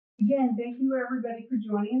Again, thank you everybody for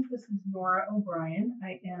joining us. This is Nora O'Brien.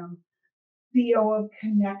 I am CEO of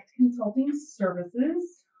Connect Consulting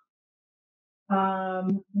Services.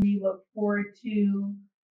 We look forward to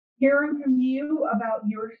hearing from you about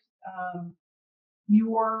your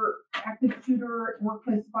active shooter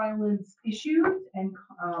workplace violence issues, and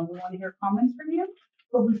we want to hear comments from you.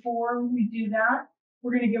 But before we do that,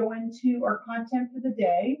 we're going to go into our content for the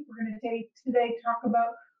day. We're going to talk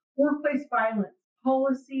about workplace violence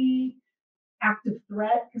policy, active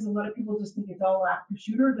threat, because a lot of people just think it's all active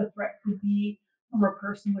shooter. The threat could be from a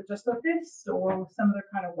person with just a fist or with some other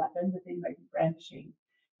kind of weapon that they might be brandishing.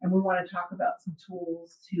 And we want to talk about some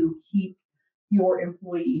tools to keep your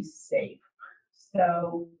employees safe.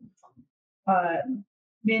 So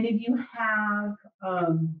many of you have,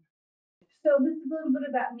 so this is a little bit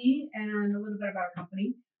about me and a little bit about our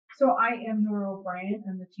company. So I am Nora O'Brien.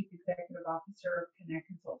 I'm the Chief Executive Officer of Connect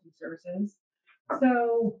Consulting Services.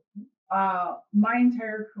 So my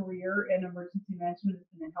entire career in emergency management has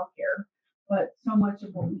been in healthcare, but so much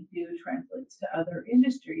of what we do translates to other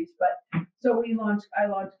industries. But so I launched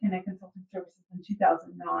Connect Consulting Services in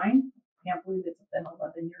 2009. Can't believe it's been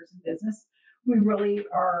 11 years in business. We really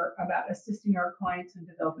are about assisting our clients in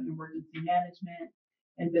developing emergency management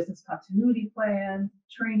and business continuity plans,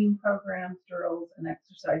 training programs, drills, and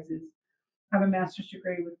exercises. I have a master's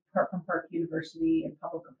degree from Park University in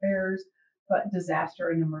public affairs, but disaster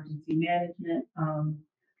and emergency management.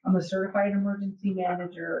 I'm a certified emergency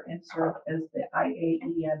manager and served as the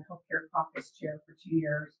IAEM Healthcare Caucus Chair for 2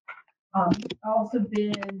 years. I've also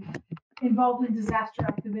been involved in disaster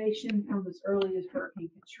activation from as early as Hurricane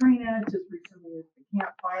Katrina to as recently as the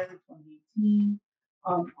Camp Fire in 2018.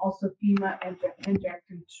 Also FEMA inject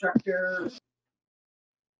instructor.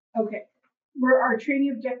 Okay, where our training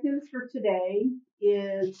objectives for today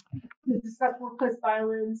is to discuss workplace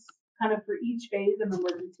violence kind of for each phase of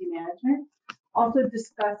emergency management. Also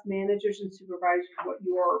discuss managers and supervisors, for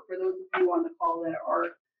those of you on the call that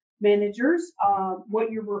are managers, what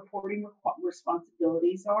your reporting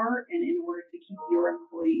responsibilities are, and in order to keep your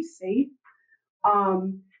employees safe.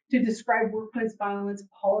 To describe workplace violence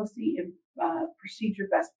policy and procedure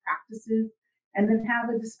best practices, and then have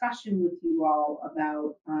a discussion with you all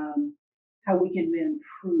about how we can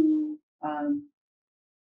improve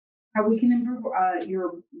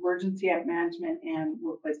your emergency management and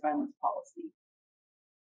workplace violence policy.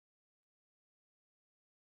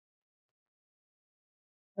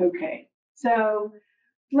 Okay, so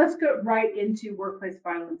let's go right into workplace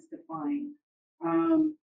violence defined.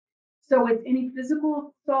 So it's any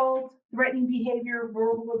physical assault, threatening behavior,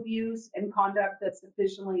 verbal abuse, and conduct that's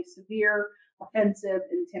sufficiently severe, offensive,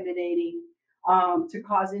 intimidating, to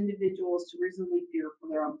cause individuals to reasonably fear for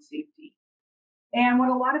their own safety. And what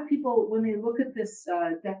a lot of people, when they look at this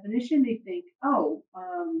definition, they think, oh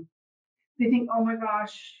my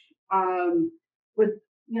gosh,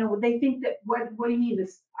 they think that, what do you mean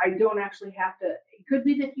this? I don't actually have to, it could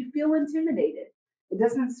be that you feel intimidated. It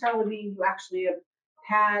doesn't necessarily mean you actually have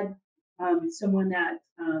had someone that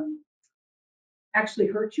actually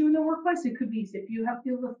hurt you in the workplace. It could be if you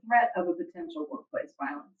feel the threat of a potential workplace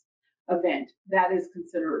violence event, that is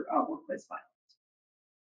considered workplace violence.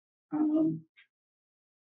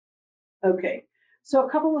 Okay, so a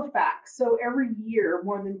couple of facts. So every year,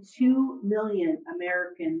 more than 2 million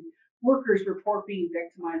American workers report being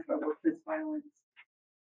victimized by workplace violence,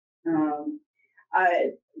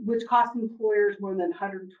 which costs employers more than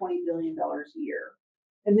 $120 billion a year.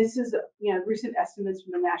 And this is, recent estimates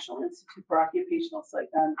from the National Institute for Occupational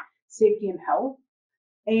Safety and Health.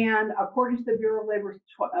 And according to the Bureau of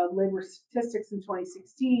Labor Statistics in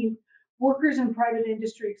 2016, workers in private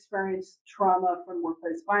industry experienced trauma from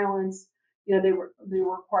workplace violence. They were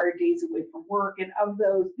required days away from work, and of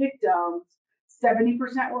those victims,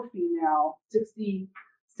 70% were female,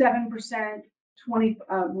 67%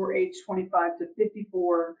 were aged 25 to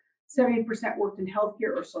 54, 70% worked in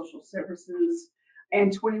healthcare or social services,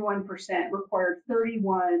 and 21% required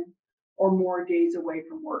 31 or more days away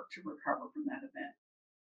from work to recover from that event.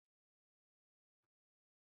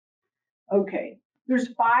 Okay,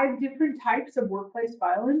 there's 5 different types of workplace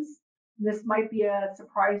violence. This might be a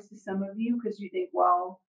surprise to some of you because you think,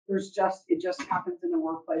 well, it just happens in the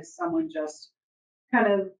workplace. Someone just kind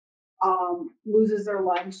of loses their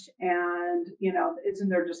lunch, and isn't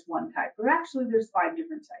there just one type? But actually, there's 5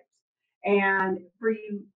 different types. And for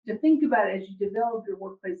you to think about it as you develop your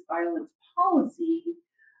workplace violence policy,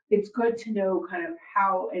 it's good to know kind of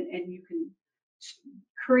how, and you can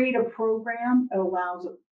create a program that allows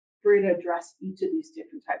for you to address each of these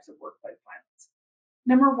different types of workplace violence.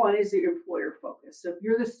 Number 1 is the employer focus. So if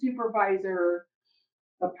you're the supervisor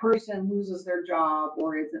a person loses their job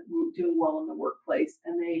or isn't doing well in the workplace,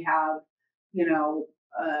 and they have, you know,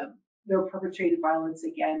 they're perpetrated violence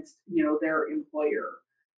against, their employer.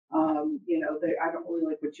 I don't really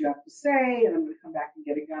like what you have to say, and I'm going to come back and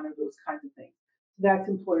get a gun, or those kinds of things. So that's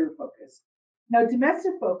employer focus. Now,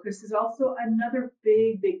 domestic focus is also another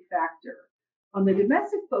big factor. On the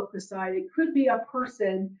domestic focus side, it could be a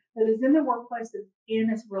person that is in the workplace that's in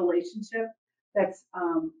a relationship that's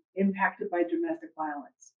impacted by domestic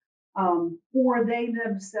violence. Or they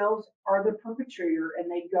themselves are the perpetrator, and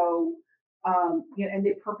they go, and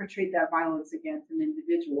they perpetrate that violence against an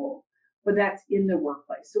individual, but that's in the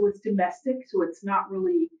workplace. So it's domestic, so it's not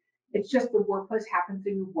really, it's just the workplace happens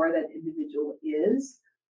to be where that individual is.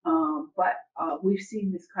 But we've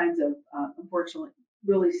seen these kinds of, unfortunately,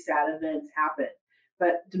 really sad events happen.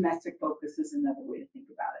 But domestic focus is another way to think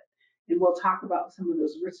about it. And we'll talk about some of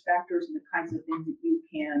those risk factors and the kinds of things that you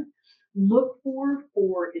can look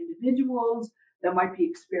for individuals that might be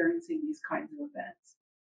experiencing these kinds of events.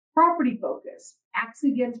 Property focus, acts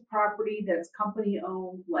against property that's company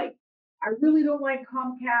owned, like I really don't like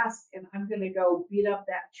Comcast and I'm going to go beat up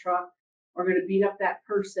that truck, or I'm going to beat up that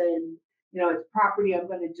person. It's property. I'm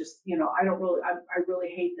going to just, I really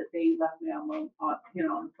hate that they left me on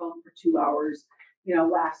the phone for 2 hours,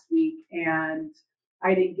 last week, and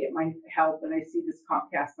I didn't get my help, and I see this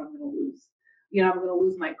Comcast, I'm going to lose, I'm going to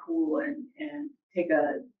lose my cool and take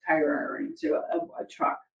a tire iron into a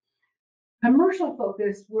truck. Commercial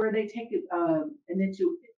focus, where they take an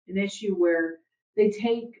issue where they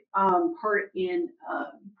take part in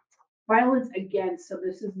violence against. So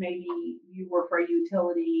this is maybe you work for a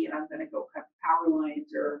utility, and I'm going to go cut power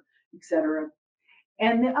lines or etc.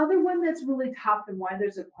 And the other one that's really tough, and why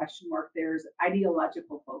there's a question mark there, is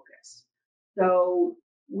ideological focus. So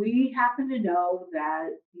we happen to know that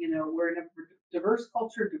we're in a diverse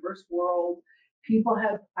culture, diverse world. People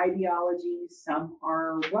have ideologies. Some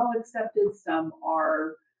are well accepted. Some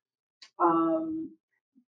are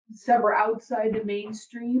outside the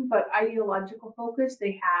mainstream. But ideological focus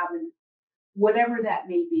they have, and whatever that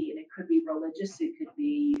may be, and it could be religious, it could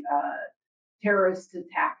be terrorist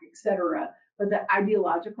attack, etc. But the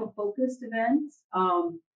ideological focused events,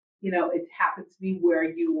 it happens to be where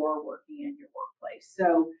you are working in your workplace.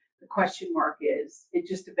 So the question mark is, it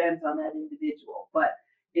just depends on that individual, but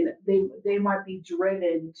they might be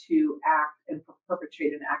driven to act and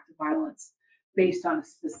perpetrate an act of violence based on a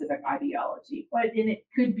specific ideology. And it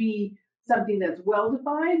could be something that's well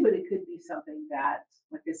defined, but it could be something that,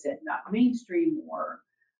 like I said, not mainstream, or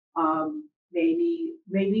maybe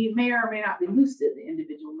may or may not be lucid. The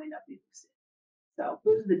individual may not be lucid. So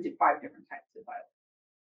those are the 5 different types of violence.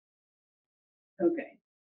 Okay.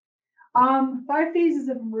 5 phases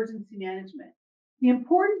of emergency management. The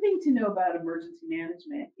important thing to know about emergency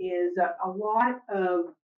management is a lot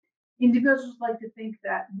of individuals like to think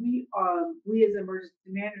that we as emergency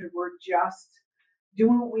managers, we're just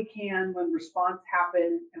doing what we can when response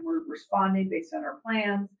happens, and we're responding based on our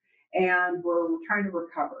plans, and we're trying to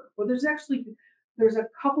recover. Well, there's a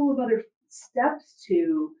couple of other steps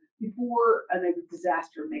before a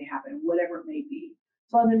disaster may happen, whatever it may be.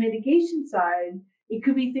 So on the mitigation side, it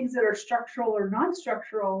could be things that are structural or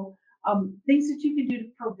non-structural, things that you can do to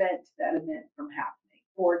prevent that event from happening.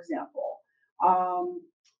 For example,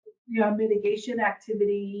 mitigation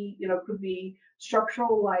activity, could be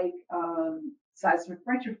structural, like seismic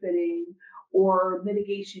retrofitting, or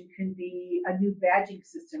mitigation can be a new badging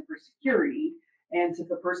system for security. And so if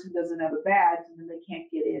the person doesn't have a badge, then they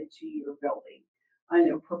can't get into your building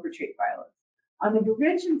and perpetrate violence. On the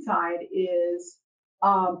prevention side is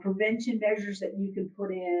prevention measures that you can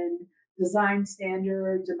put in, design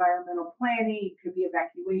standards, environmental planning, it could be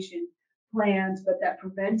evacuation plans, but that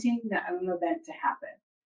preventing an event to happen.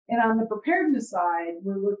 And on the preparedness side,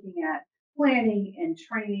 we're looking at planning and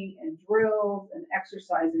training and drills and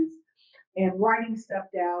exercises and writing stuff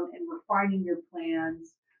down and refining your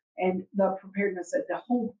plans. And the preparedness, the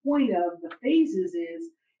whole point of the phases is,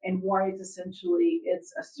 and why it's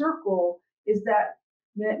a circle, is that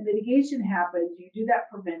mitigation happens, you do that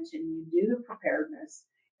prevention, you do the preparedness,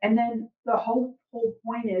 and then the whole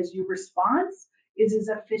point is your response is as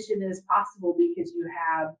efficient as possible, because you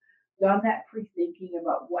have done that pre-thinking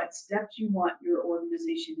about what steps you want your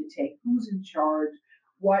organization to take, who's in charge,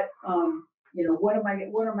 what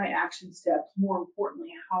are my action steps? More importantly,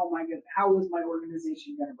 how is my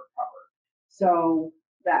organization going to recover? So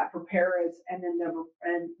that prepares, and then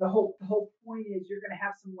the whole point is you're going to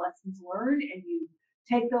have some lessons learned, and you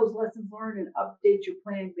take those lessons learned and update your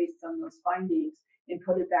plan based on those findings and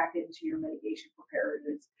put it back into your mitigation,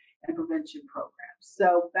 preparedness, and prevention programs.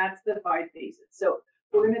 So that's the 5 phases. So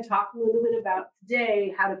We're going to talk a little bit about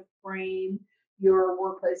today how to frame your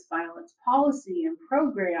workplace violence policy and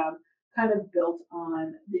program kind of built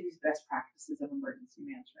on these best practices of emergency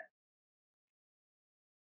management.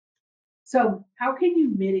 So how can you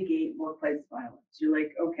mitigate workplace violence? You're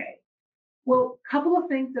like, okay, well, a couple of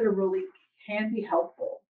things that are really can be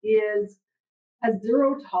helpful is a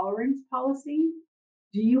zero tolerance policy.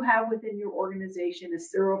 Do you have within your organization a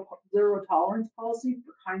zero tolerance policy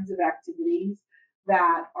for kinds of activities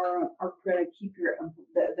that are going to keep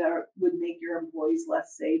that would make your employees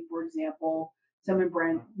less safe? For example, someone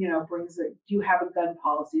brings do you have a gun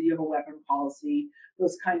policy? Do you have a weapon policy?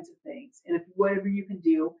 Those kinds of things. And if whatever you can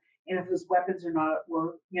do, and if those weapons are not at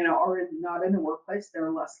work, are not in the workplace,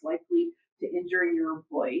 they're less likely to injure your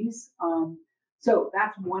employees. So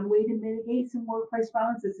that's one way to mitigate some workplace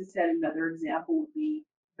violence. As I said, another example would be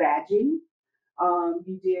badging.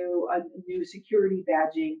 You do a new security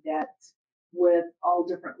badging that with all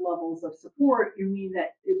different levels of support, you mean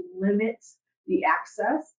that it limits the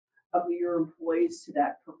access of your employees to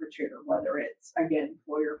that perpetrator, whether it's, again,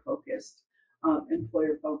 employer focused,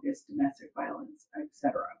 domestic violence,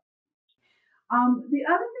 etc. The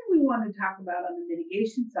other thing we want to talk about on the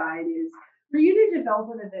mitigation side is for you to develop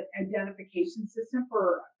an identification system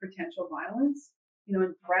for potential violence,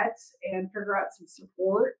 and threats, and figure out some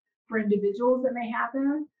support for individuals that may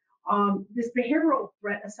happen. This behavioral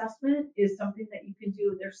threat assessment is something that you can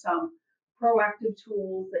do. There's some proactive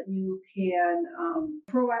tools that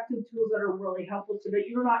are really helpful so that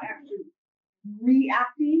you're not actually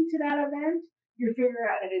reacting to that event. You're figuring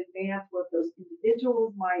out in advance what those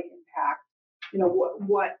individuals might impact,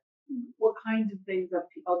 what kinds of things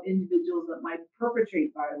of individuals that might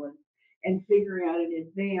perpetrate violence, and figuring out in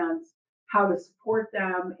advance how to support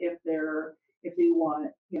them if they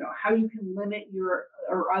want, how you can limit your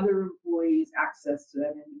or other employees' access to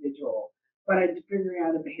that individual, but figuring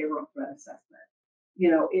out a behavioral threat assessment.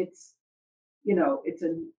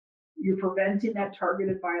 You're preventing that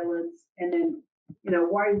targeted violence, and then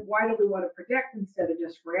why do we want to protect instead of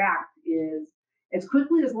just react is as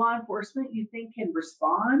quickly as law enforcement you think can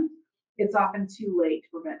respond, it's often too late to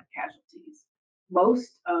prevent casualties.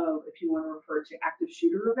 Most of, if you want to refer to active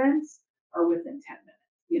shooter events, are within 10 minutes.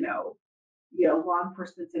 Law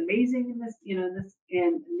enforcement's amazing in this,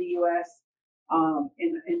 in the U.S.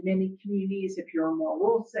 In many communities, if you're in more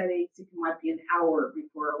rural settings, it might be an hour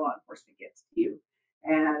before law enforcement gets to you,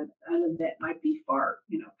 and that might be far,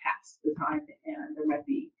 past the time, and there might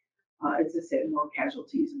be, as I said, more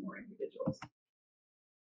casualties and more individuals.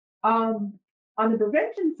 On the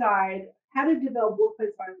prevention side, how to develop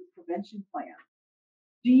workplace violence prevention plans.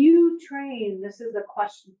 Do you train, this is a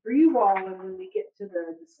question for you all, and when we get to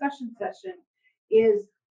the discussion session, is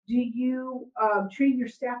do you train your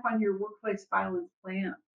staff on your workplace violence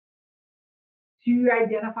plan? Do you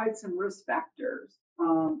identify some risk factors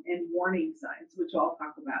and warning signs, which I'll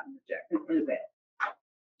talk about in a bit?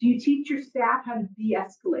 Do you teach your staff how to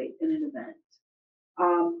de-escalate in an event?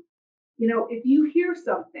 If you hear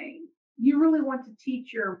something, you really want to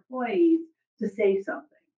teach your employees to say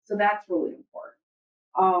something. So that's really important.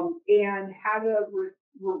 And how do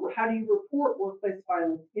you report workplace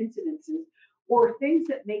violence incidences or things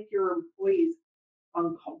that make your employees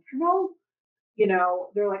uncomfortable?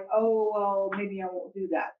 They're like, oh, well, maybe I won't do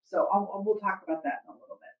that. So we'll talk about that in a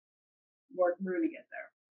little bit. We're going to get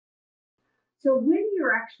there. So when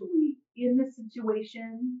you're actually in the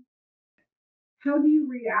situation, how do you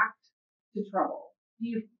react to trouble? Do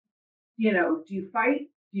you fight?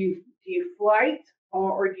 Do you flight,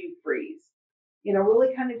 or do you freeze?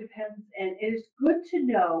 Really kind of depends, and it is good to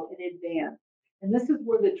know in advance. And this is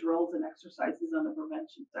where the drills and exercises on the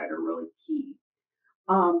prevention side are really key.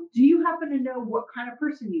 Do you happen to know what kind of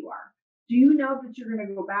person you are? Do you know that you're going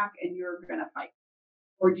to go back and you're going to fight?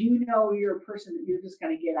 Or do you know you're a person that you're just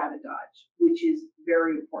going to get out of dodge, which is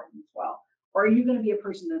very important as well? Or are you going to be a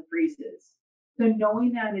person that freezes? So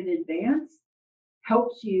knowing that in advance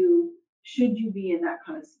helps you, should you be in that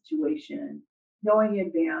kind of situation, knowing in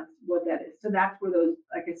advance what that is. So that's where those,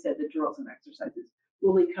 like I said, the drills and exercises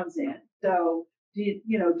really comes in. So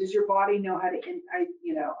does your body know how to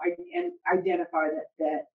identify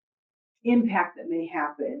that impact that may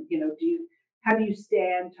happen? How do you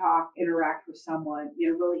stand, talk, interact with someone?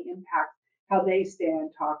 Really impact how they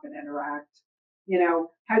stand, talk, and interact.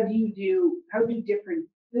 How do different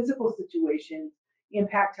physical situations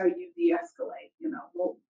impact how you de-escalate?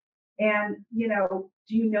 And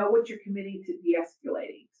do you know what you're committing to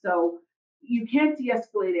de-escalating? So you can't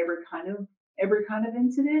de-escalate every kind of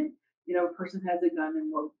incident. A person has a gun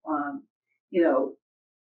and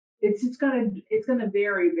it's gonna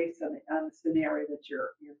vary based on the scenario that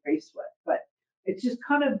you're faced with. But It's just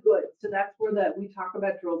kind of good. So that's where we talk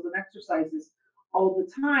about drills and exercises all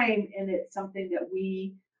the time, and it's something that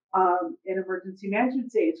we in emergency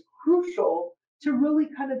management say it's crucial to really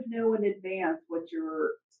kind of know in advance what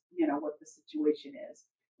your, what the situation is.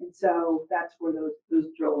 And so that's where those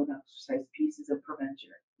drill and exercise pieces of prevention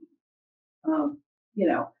are. You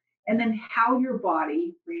know, and then how your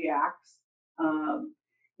body reacts,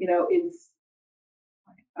 is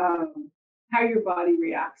how your body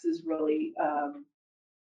reacts is really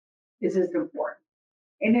is as important.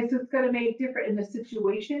 And it's going to make different in the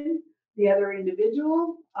situation. The other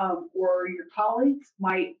individual or your colleagues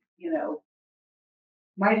might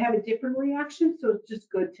have a different reaction. So it's just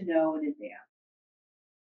good to know in advance.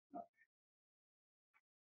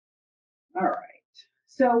 All right.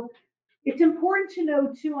 So it's important to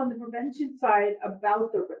know too on the prevention side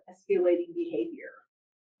about the escalating behavior.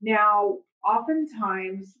 Now,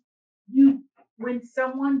 oftentimes when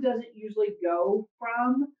someone doesn't usually go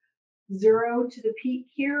from 0 to the peak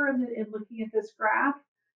here in looking at this graph,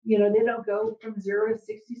 they don't go from 0 to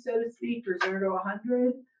 60, so to speak, or 0 to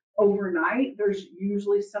 100 overnight. There's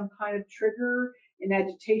usually some kind of trigger in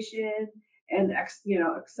agitation and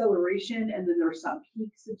acceleration, and then there's some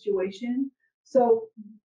peak situation. So,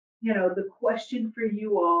 the question for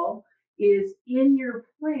you all is, in your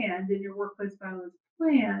plan, in your workplace violence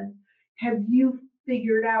plan, have you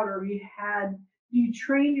figured out, or do you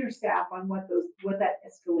train your staff on what that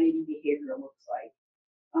escalating behavior looks like?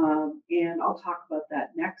 And I'll talk about that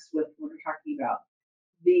next when we're talking about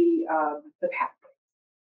the pathway.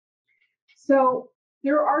 So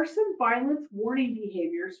there are some violence warning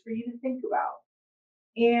behaviors for you to think about.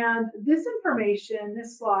 And this information,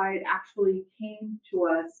 this slide actually came to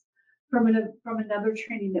us from another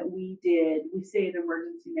training that we did. We say in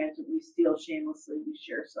emergency management, we steal shamelessly, we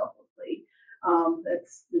share selflessly.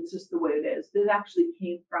 That's just the way it is. This actually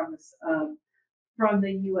came from this, from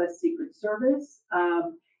the U.S. Secret Service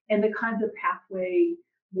and the kinds of pathway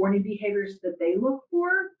warning behaviors that they look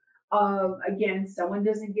for. Again, someone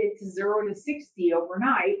doesn't get to 0 to 60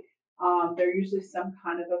 overnight. There's usually some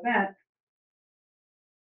kind of event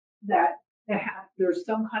that there's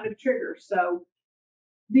some kind of trigger. So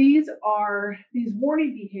these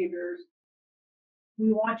warning behaviors.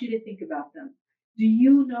 We want you to think about them. Do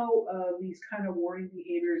you know of these kind of warning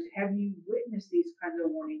behaviors? Have you witnessed these kinds of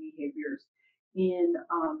warning behaviors in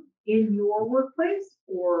your workplace,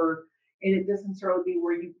 and it doesn't necessarily be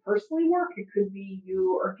where you personally work. It could be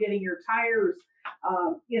you are getting your tires,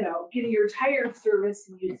 getting your tire service,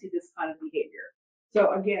 and you see this kind of behavior.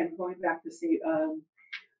 So again, going back to say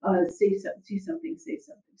see something, say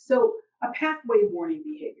something. So a pathway warning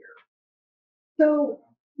behavior. So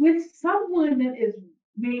with someone that is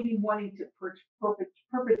maybe wanting to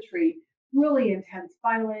perpetrate really intense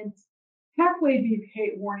violence, pathway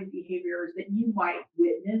warning behaviors that you might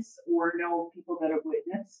witness or know people that have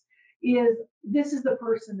witnessed this is the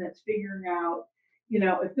person that's figuring out,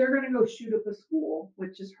 if they're going to go shoot up a school,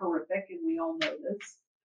 which is horrific, and we all know this,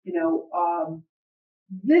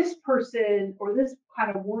 this person or this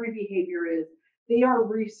kind of warning behavior is they are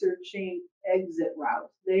researching exit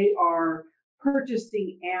routes. They are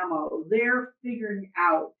purchasing ammo. They're figuring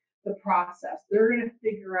out the process. They're going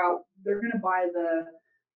to buy the,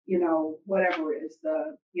 whatever it is,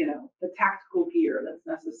 the tactical gear that's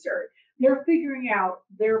necessary. They're figuring out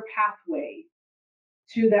their pathway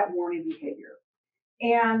to that warning behavior,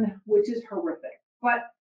 and which is horrific.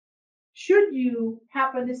 But should you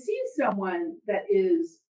happen to see someone that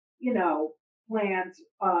is, planned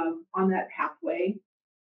on that pathway,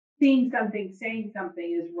 seeing something, saying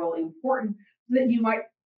something is really important, so that you might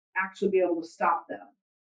actually be able to stop them.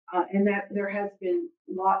 And that there has been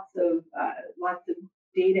lots of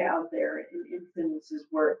data out there in instances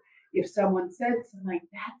where if someone said something like,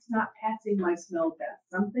 that's not passing my smell test,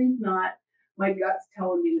 something's not, my gut's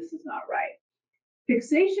telling me this is not right.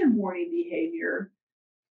 Fixation warning behavior.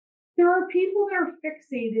 There are people that are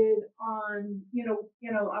fixated on,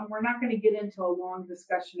 we're not going to get into a long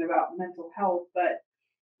discussion about mental health, but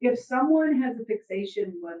if someone has a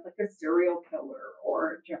fixation with like a serial killer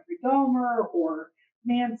or Jeffrey Dahmer or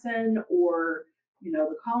Manson or,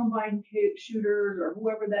 the Columbine shooters or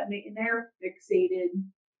whoever that may, and they're fixated,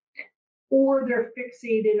 or they're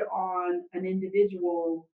fixated on an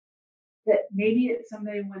individual that maybe it's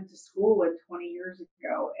somebody went to school with 20 years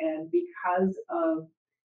ago, and because of,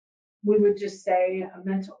 we would just say, a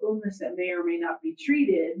mental illness that may or may not be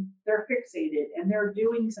treated, they're fixated and they're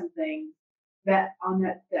doing something that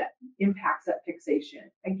impacts that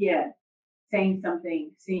fixation. Again, saying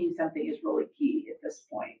something, seeing something is really key at this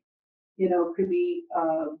point. It could be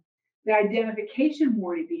The identification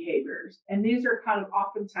warning behaviors, and these are kind of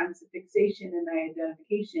oftentimes the fixation and the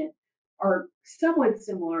identification are somewhat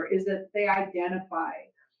similar, is that they identify.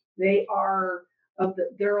 They are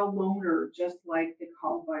they're a loner, just like the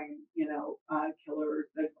Columbine, killers.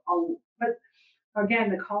 Like but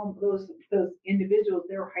again, those individuals,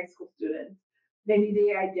 they were high school students.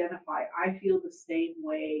 They identify. I feel the same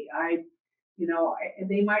way. And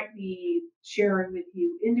they might be sharing with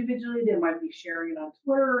you individually. They might be sharing it on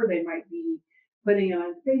Twitter. They might be putting it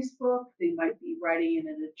on Facebook. They might be writing it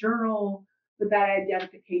in a journal. But that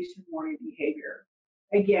identification warning behavior,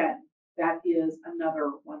 again, that is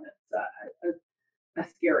another one that's a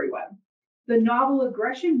scary one. The novel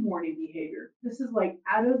aggression warning behavior. This is like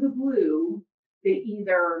out of the blue, they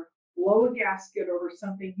either blow a gasket over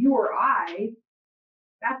something you or I.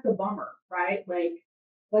 That's a bummer, right? Like,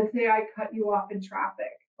 let's say I cut you off in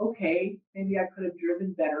traffic. Okay, maybe I could have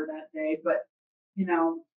driven better that day, but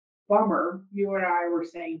bummer. You and I were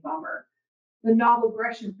saying bummer. The novel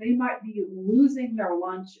aggressions, they might be losing their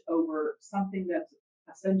lunch over something that's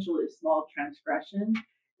essentially a small transgression,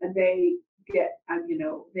 and they get,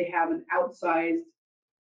 they have an outsized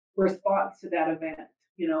response to that event.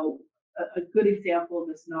 A good example of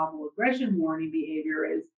this novel aggression warning behavior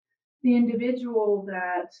is the individual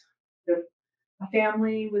that a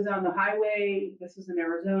family was on the highway. This was in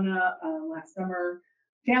Arizona last summer.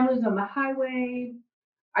 Family was on the highway.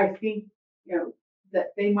 I think that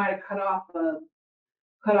they might have cut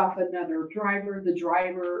off another driver. The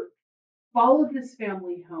driver followed this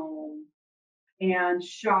family home and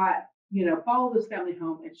followed this family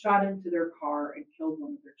home and shot into their car and killed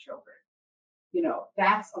one of their children.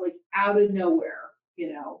 That's like out of nowhere.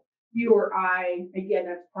 You or I, again,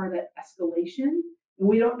 that's part of that escalation. And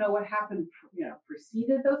we don't know what happened,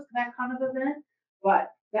 preceded that kind of event, but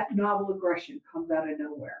that novel aggression comes out of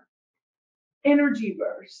nowhere. Energy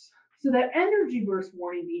bursts. So that energy burst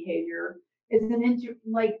warning behavior is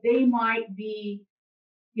like they might be,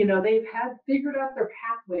 they've figured out their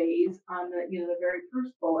pathways on the very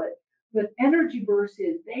first bullet. But energy burst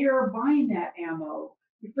is they are buying that ammo.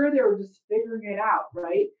 Before they were just figuring it out,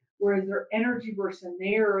 right? Whereas their energy burst and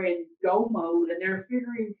they're in go mode and they're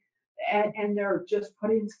figuring and they're just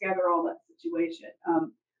putting together all that situation.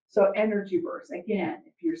 So energy burst, again,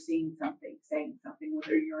 if you're seeing something, saying something,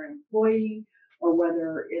 whether you're an employee or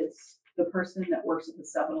whether it's the person that works at the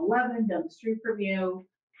 7-Eleven down the street from you,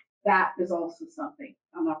 that is also something,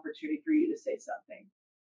 an opportunity for you to say something.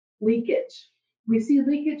 Leakage. We see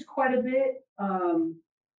leakage quite a bit.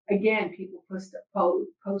 Again, people post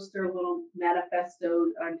their little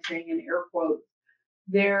manifestos, I'm saying in air quotes.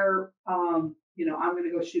 They're, I'm going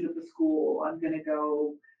to go shoot up a school. I'm going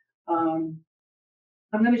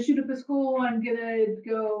to shoot up a school. I'm going to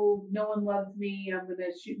go, no one loves me. I'm going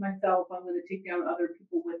to shoot myself. I'm going to take down other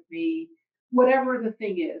people with me. Whatever the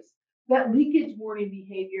thing is. That leakage warning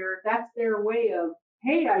behavior, that's their way of,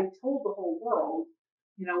 hey, I told the whole world,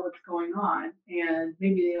 what's going on. And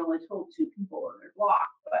maybe they only told 2 people on their block.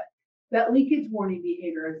 But that leakage warning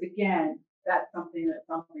behavior is, again, that's something that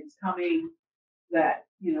something's coming, that,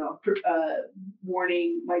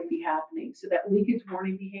 warning might be happening. So that leakage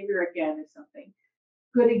warning behavior, again, is something.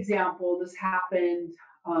 Good example, this happened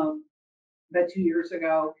about 2 years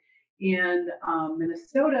ago in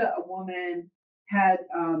Minnesota. A woman had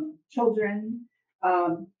children.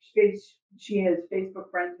 She has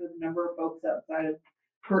Facebook friends with a number of folks outside of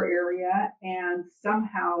her area, and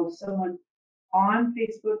somehow someone on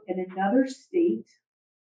Facebook in another state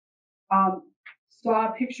saw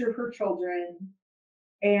a picture of her children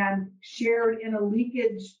and shared in a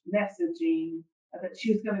leakage messaging that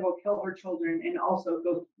she was going to go kill her children and also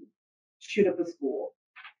go shoot up a school.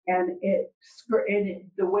 And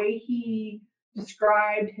the way he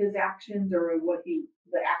described his actions, or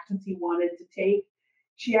the actions he wanted to take,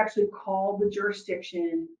 she actually called the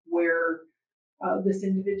jurisdiction where this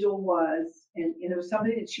individual was, and it was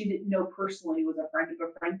somebody that she didn't know personally, was a friend of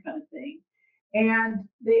a friend kind of thing. And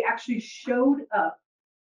they actually showed up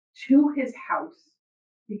to his house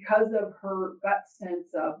because of her gut sense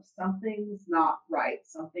of something's not right,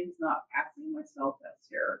 something's not passing my smell test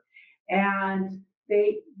here. And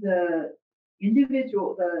the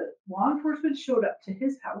law enforcement showed up to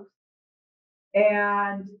his house,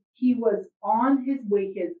 and he was on his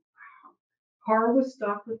way. His car was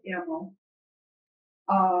stocked with ammo,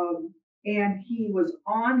 and he was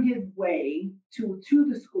on his way to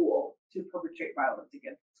the school to perpetrate violence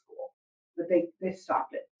against the school. But they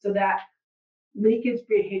stopped it. So that leakage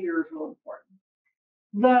behavior is real important.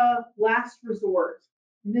 The last resort.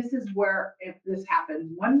 And this is where, if this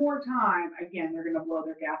happens one more time, again, they're going to blow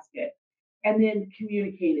their gasket. and then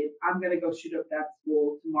communicated, I'm going to go shoot up that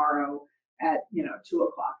school tomorrow at 2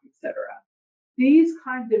 o'clock, etc. These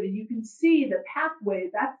kinds of, you can see the pathway,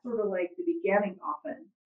 that's sort of like the beginning often,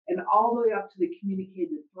 and all the way up to the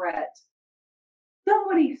communicated threat.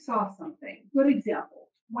 Somebody saw something. Good example,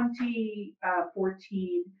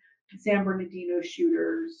 2014 San Bernardino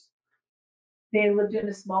shooters. They lived in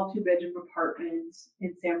a small 2-bedroom apartment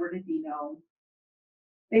in San Bernardino.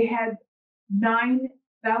 They had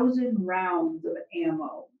 9,000 rounds of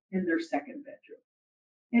ammo in their second bedroom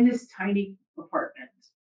in this tiny apartment.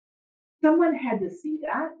 Someone had to see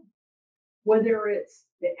that, whether it's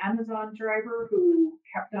the Amazon driver who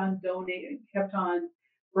kept on donating, kept on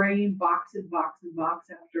bringing box and box and box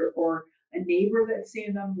after, or a neighbor that's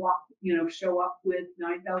seeing them walk, show up with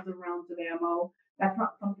 9,000 rounds of ammo. That's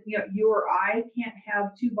not something, you or I can't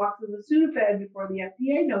have 2 boxes of Sudafed before the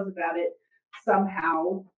FDA knows about it.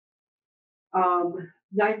 Somehow,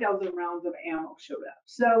 9,000 rounds of ammo showed up.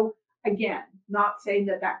 So again, not saying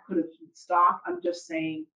that could have stopped. I'm just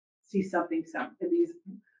saying, see something.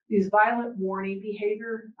 These violent warning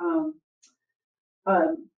behavior.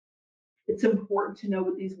 It's important to know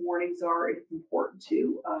what these warnings are. It's important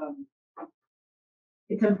to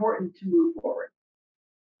move forward.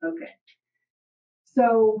 Okay.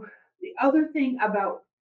 So the other thing about,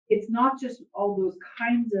 it's not just all those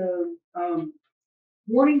kinds of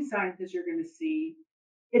warning signs that you're going to see.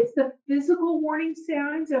 It's the physical warning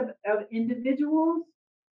signs of individuals.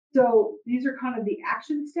 So these are kind of the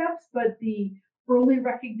action steps, but the early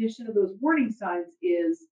recognition of those warning signs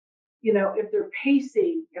is, if they're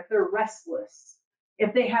pacing, if they're restless,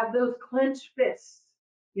 if they have those clenched fists,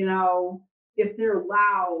 if they're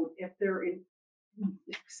loud, if they're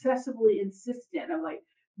excessively insistent. I'm like,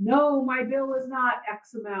 no, my bill is not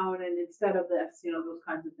X amount, and instead of this, those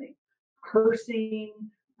kinds of things. Cursing,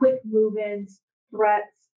 quick movements,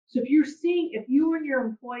 threats. So if you and your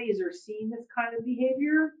employees are seeing this kind of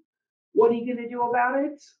behavior, what are you going to do about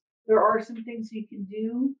it? There are some things you can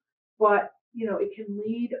do, but it can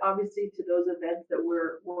lead obviously to those events that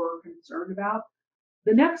we're concerned about.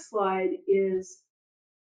 The next slide is,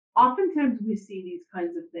 oftentimes we see these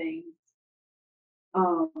kinds of things.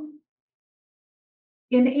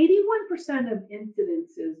 In 81% of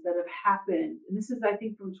incidences that have happened, and this is I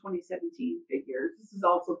think from 2017 figures, this is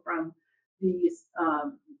also from the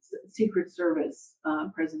Secret Service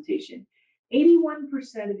presentation, 81%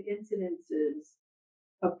 of incidences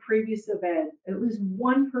of previous event, at least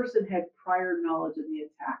one person had prior knowledge of the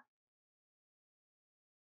attack.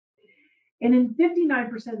 And in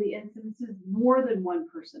 59% of the instances, more than one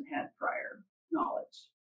person had prior knowledge.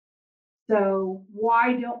 So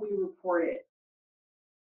why don't we report it?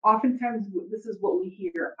 Oftentimes, this is what we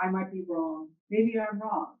hear. I might be wrong. Maybe I'm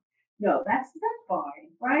wrong. No, that's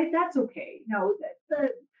fine, right? That's okay. No,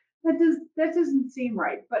 that doesn't seem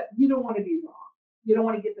right. But you don't want to be wrong. You don't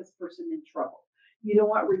want to get this person in trouble. You don't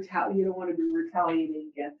want You don't want to be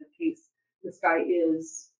retaliating against in case this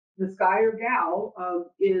guy or gal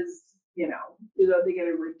is they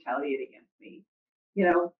going to retaliate against me.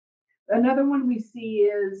 Another one we see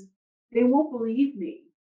is they won't believe me.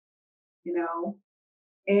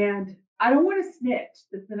 And I don't want to snitch.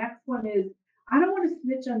 The next one is, I don't want to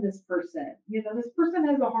snitch on this person. This person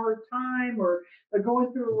has a hard time, or they're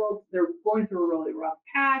going through a really rough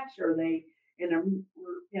patch, or they,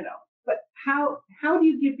 but how do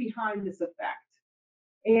you get behind this effect?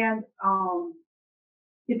 And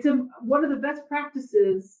it's one of the best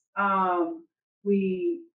practices. How do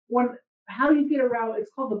you get around?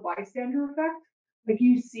 It's called the bystander effect. Like,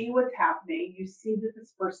 you see what's happening, you see that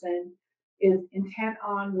this person is intent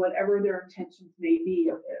on whatever their intentions may be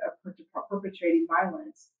of perpetrating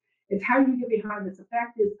violence. It's how you get behind this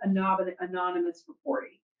effect is anonymous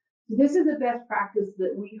reporting. So this is the best practice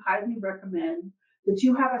that we highly recommend, that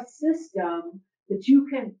you have a system that you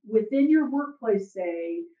can, within your workplace,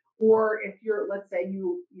 say, or if you're, let's say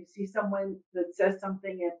you see someone that says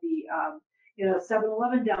something at the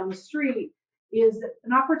 7-Eleven down the street, is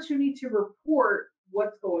an opportunity to report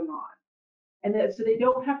what's going on. And so they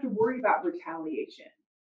don't have to worry about retaliation,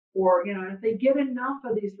 or if they get enough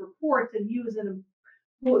of these reports, and you as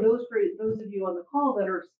those of you on the call that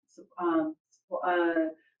are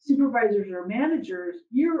supervisors or managers,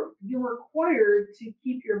 you're required to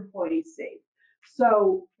keep your employees safe.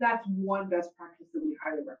 So that's one best practice that we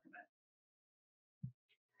highly recommend.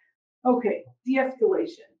 Okay,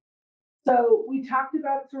 de-escalation. So we talked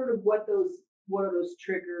about sort of what are those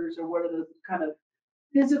triggers, or what are those kind of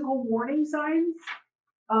physical warning signs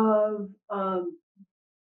of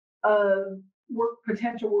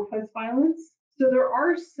potential workplace violence. So there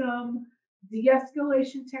are some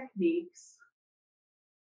de-escalation techniques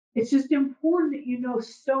It's just important that you know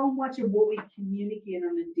so much of what we communicate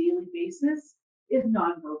on a daily basis is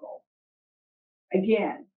nonverbal.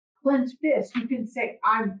 Again, clenched fist, you can say,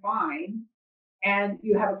 I'm fine, and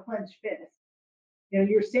you have a clenched fist. You know,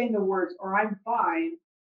 you're saying the words, or I'm fine,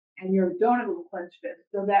 and you don't have a clenched fist.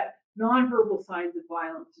 So that nonverbal signs of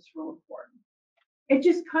violence is real important. It's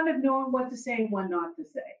just kind of knowing what to say and what not to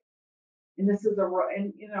say. And this is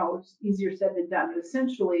and you know, it's easier said than done. But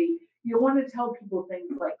essentially, you want to tell people things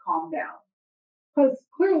like calm down. Because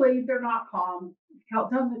clearly they're not calm. Tell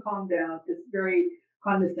them to calm down. It's very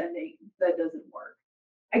condescending. That doesn't work.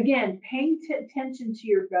 Again, paying attention to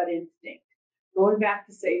your gut instinct. Going back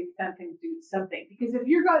to say something, do something. Because if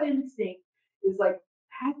your gut instinct is like,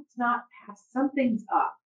 that's not, something's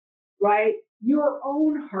up, right? Your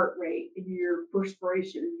own heart rate and your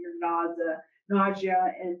perspiration and your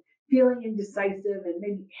nausea and feeling indecisive and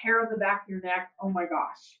maybe hair on the back of your neck. Oh my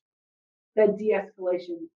gosh. That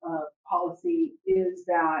de-escalation policy is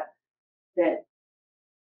that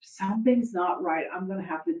something's not right. I'm going to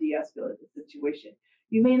have to de-escalate the situation.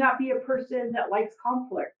 You may not be a person that likes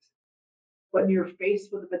conflict, but when you're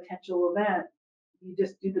faced with a potential event, you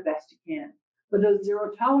just do the best you can. But those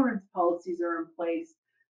zero tolerance policies are in place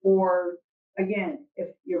for, again, if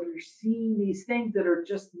you're seeing these things that are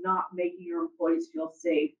just not making your employees feel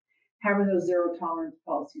safe, having those zero tolerance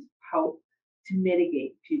policies help to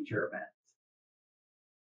mitigate future events.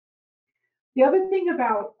 The other thing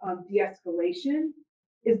about de-escalation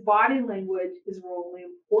is body language is really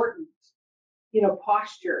important. You know,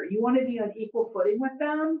 posture. You want to be on equal footing with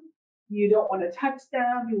them. You don't want to touch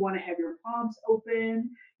them. You want to have your palms open.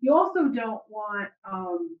 You also don't want,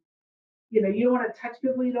 you know, you don't want to touch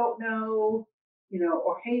people you don't know. You know,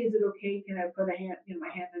 or hey, is it okay? Can I put a hand, you know,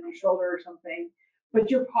 my hand on your shoulder or something?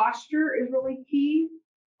 But your posture is really key.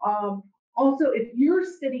 Also, if you're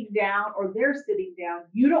sitting down or they're sitting down,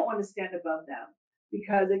 you don't want to stand above them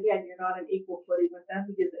because, again, you're not on equal footing with them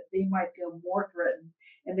because they might feel more threatened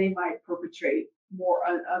and they might perpetrate more,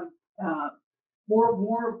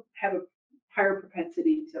 have a higher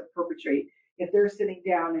propensity to perpetrate if they're sitting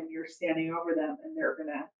down and you're standing over them and they're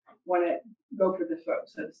gonna want to go for the throat,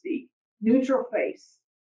 so to speak. Neutral face,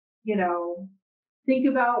 you know, think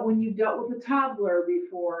about when you dealt with a toddler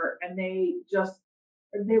before and they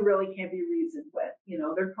really can't be reasoned with. You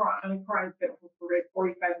know, they're crying fit for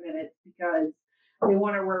 45 minutes because they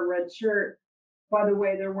want to wear a red shirt. By the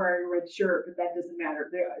way, they're wearing a red shirt, but that doesn't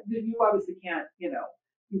matter. You obviously can't, you know,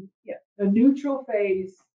 a neutral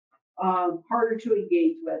face, harder to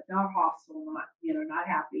engage with, not hostile, not, you know, not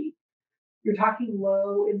happy. You're talking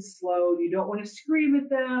low and slow. You don't want to scream at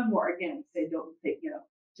them, or again, don't say, you know,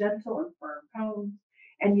 gentle and firm tones.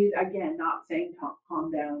 And you, again, not saying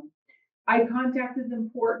calm down. Eye contact is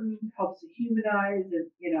important, helps to humanize, and,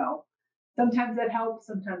 you know, sometimes that helps,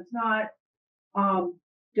 sometimes not.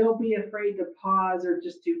 Don't be afraid to pause or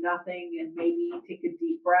just do nothing and maybe take a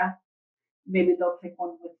deep breath. Maybe they'll take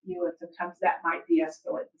one with you, and sometimes that might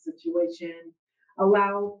de-escalate the situation.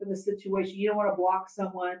 Allow for the situation. You don't want to block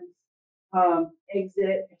someone's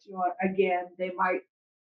exit. If you want, again, they might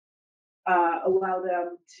allow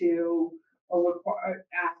them to,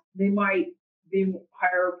 they might be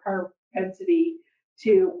higher propensity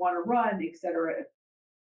to want to run, etc.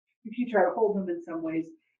 If you try to hold them in some ways,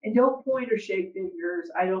 and don't point or shake fingers.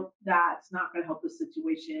 That's not going to help the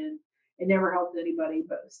situation. It never helped anybody,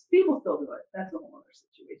 but people still do it. That's a whole other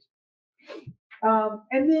situation.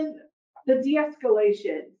 And then the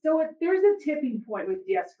de-escalation. So there's a tipping point with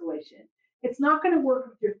de-escalation. It's not going to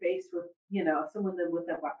work if you're faced with, you know, someone with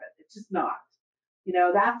a weapon. It's just not. You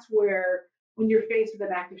know, that's where when you're faced with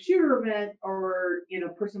an active shooter event or, you know,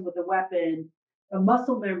 person with a weapon, the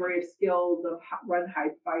muscle memory of skills of run,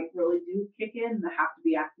 hide, fight really do kick in and they have to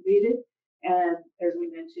be activated. And as we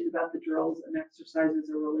mentioned about the drills and exercises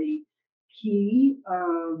are really key.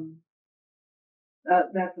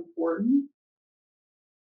 That's important.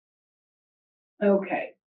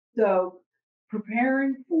 Okay, so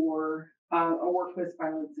preparing for a workplace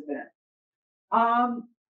violence event.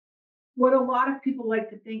 What a lot of people like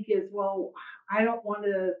to think is, well, I don't want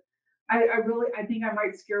to. I think I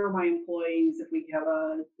might scare my employees if we have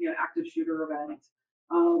a, you know, active shooter event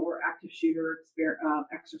or active shooter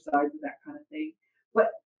exercises, that kind of thing.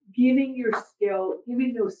 But giving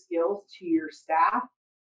those skills to your staff,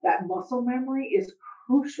 that muscle memory is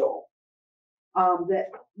crucial. That,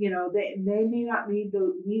 you know, they may not need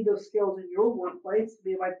those skills in your workplace.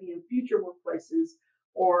 They might be in future workplaces,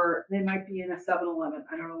 or they might be in a 7-Eleven.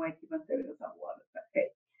 I don't know why I keep on saying a 7-Eleven, but hey.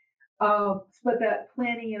 But that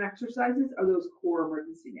planning and exercises are those core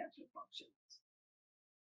emergency management functions.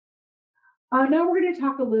 Now we're going to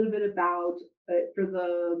talk a little bit about, for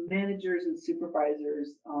the managers and supervisors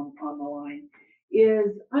on the line,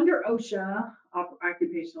 is under OSHA,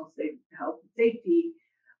 Occupational Health and Safety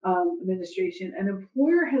Administration, an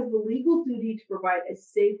employer has the legal duty to provide a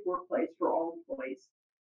safe workplace for all employees,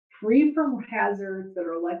 free from hazards that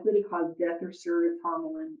are likely to cause death or serious harm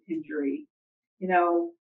or injury. You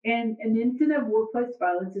know, and an incident of workplace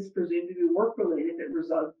violence is presumed to be work-related if it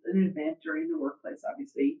results in an event during the workplace,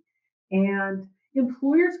 obviously. And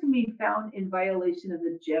employers can be found in violation of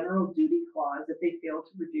the general duty clause if they fail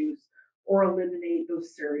to reduce or eliminate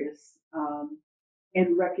those serious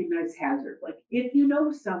and recognized hazards. Like if you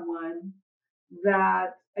know someone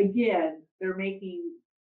that, again, they're making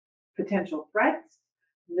potential threats.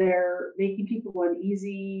 They're making people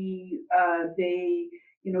uneasy.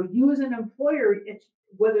 You as an employer, it's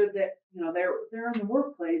whether that they're in the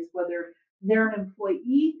workplace, whether they're an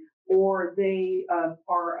employee or they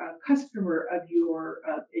are a customer of your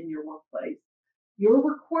in your workplace, you're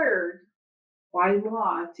required by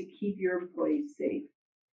law to keep your employees safe.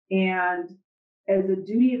 And as a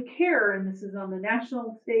duty of care, and this is on the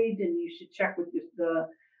national stage, and you should check with the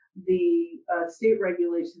state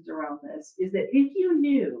regulations around this, is that if you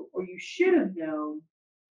knew or you should have known,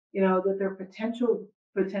 that there are potential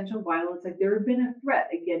violence, like there had been a threat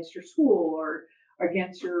against your school or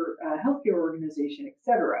against your healthcare organization,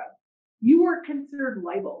 etc., you are considered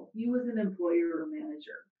liable. You as an employer or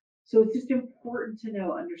manager. So it's just important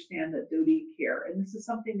to understand that duty of care, and this is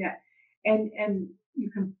something that, and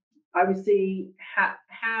you can obviously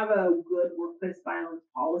have a good workplace violence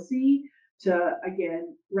policy to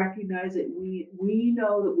again recognize that we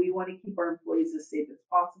know that we want to keep our employees as safe as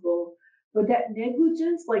possible. But that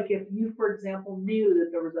negligence, like if you, for example, knew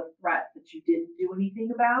that there was a threat that you didn't do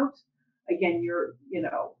anything about, again,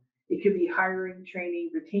 it could be hiring,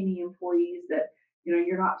 training, retaining employees that,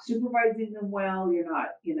 you're not supervising them well, you're not,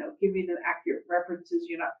 giving them accurate references,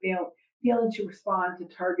 you're not failing to respond to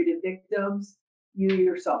targeted victims. You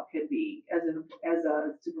yourself can be, as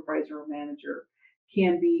a supervisor or manager,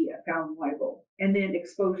 can be found liable. And then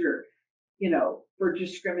exposure, for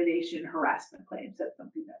discrimination, harassment claims, that's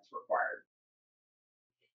something that's required.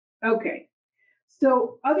 Okay,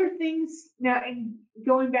 so other things now, and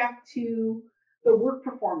going back to the work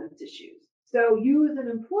performance issues. So you as an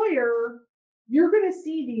employer, you're going to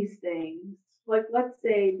see these things. Like let's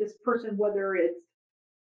say this person, whether it's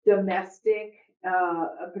domestic,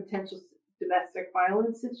 a potential domestic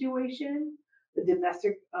violence situation, a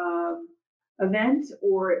domestic event,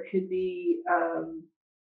 or it could be,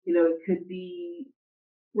 it could be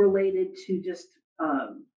related to just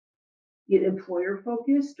get employer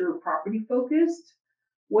focused or property focused.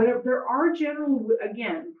 Whatever, there are general,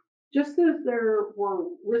 again, just as there were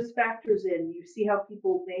risk factors in, you see how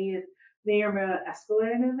people may or may not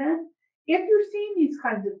escalate an event. If you're seeing these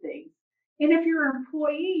kinds of things, and if you're an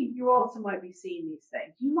employee, you also might be seeing these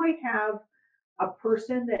things. You might have a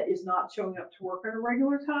person that is not showing up to work on and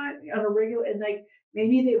like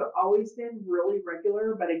maybe they've always been really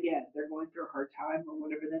regular, but again, they're going through a hard time or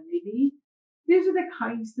whatever that may be. These are the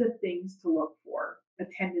kinds of things to look for: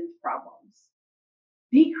 attendance problems,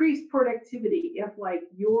 decreased productivity. If like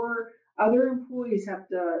your other employees have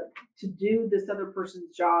to do this other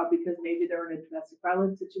person's job because maybe they're in a domestic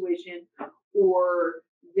violence situation, or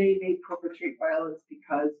they may perpetrate violence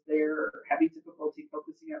because they're having difficulty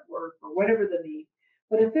focusing at work or whatever the need.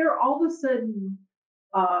 But if they're all of a sudden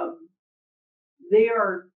they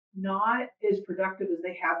are not as productive as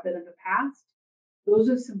they have been in the past, those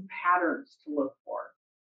are some patterns to look for.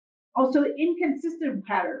 Also, inconsistent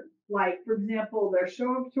patterns, like for example, they're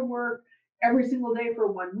showing up to work every single day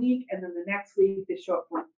for 1 week, and then the next week they show up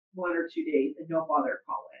for 1 or 2 days and don't bother to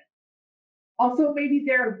call in. Also, maybe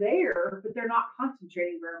they're there, but they're not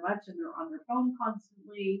concentrating very much, and they're on their phone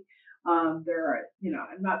constantly. They're,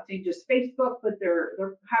 I'm not saying just Facebook, but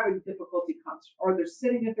they're having difficulty concentrating, or they're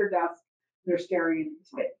sitting at their desk, they're staring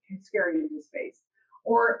into space,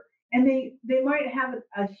 or and they might have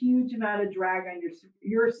a huge amount of drag on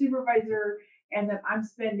your supervisor, and then I'm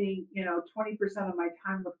spending 20% of my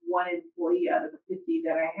time with one employee out of the 50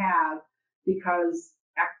 that I have because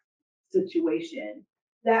X situation.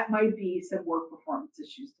 That might be some work performance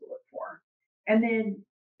issues to look for. And then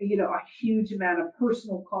a huge amount of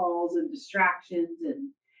personal calls and distractions,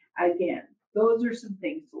 and again, those are some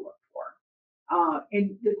things to look for.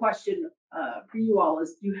 And the question for you all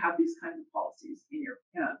is, do you have these kinds of policies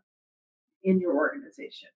in your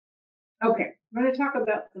organization? Okay, I'm going to talk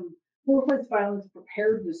about some workplace violence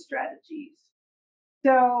preparedness strategies.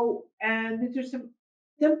 So, and these are some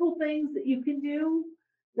simple things that you can do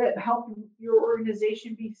that help your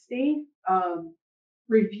organization be safe.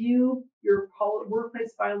 review your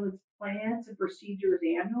workplace violence plans and procedures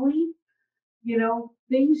annually.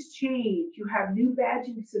 Things change. You have new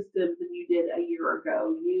badging systems than you did a year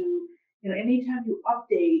ago. Anytime you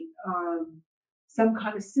update some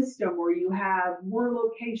kind of system, or you have more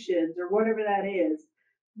locations or whatever that is,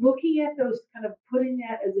 looking at those, kind of putting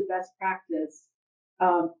that as a best practice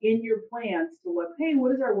in your plans to look, hey,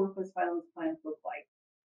 what does our workplace violence plans look like?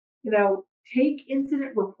 Take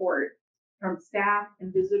incident report from staff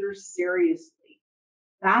and visitors seriously.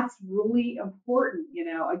 That's really important.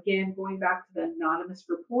 Again, going back to the anonymous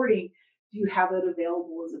reporting, do you have it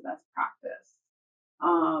available as a best practice?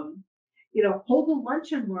 Hold a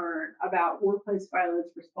lunch and learn about workplace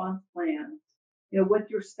violence response plans, with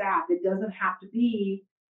your staff. It doesn't have to be,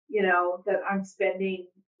 that I'm spending,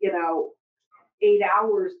 8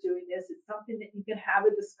 hours doing this. It's something that you can have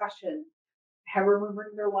a discussion, have everyone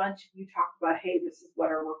bring their lunch, and you talk about, hey, this is what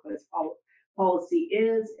our workplace policy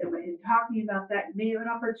is. And in talking about that, you may have an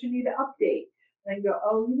opportunity to update and go,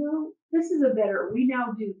 oh, this is we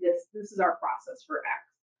now do this. This is our process for X.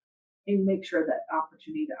 And make sure that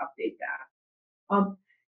opportunity to update that.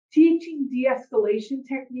 Teaching de-escalation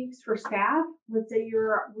techniques for staff. Let's say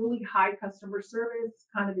you're a really high customer service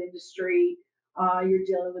kind of industry. You're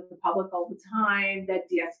dealing with the public all the time. That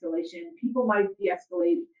de-escalation, people might need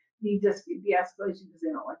de-escalation because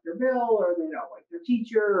they don't like their bill, or they don't like their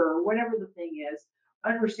teacher, or whatever the thing is.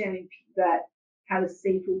 Understanding that how to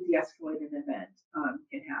safely de-escalate an event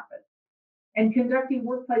can happen. And conducting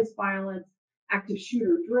workplace violence, active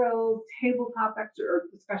shooter drills, tabletop or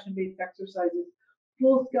discussion-based exercises,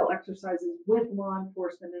 full-scale exercises with law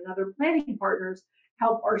enforcement and other planning partners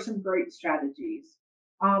are some great strategies.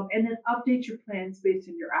 And then update your plans based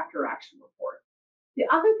on your after-action report. The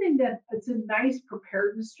other thing that it's a nice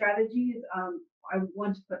preparedness strategy is, I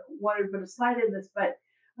wanted to put a slide in this, but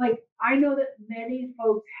I know that many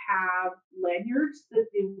folks have lanyards that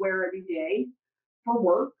they wear every day for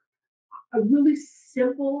work. A really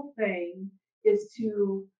simple thing is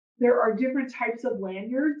there are different types of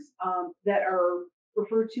lanyards that are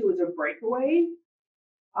referred to as a breakaway.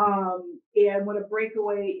 And what a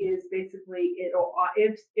breakaway is, basically, it'll,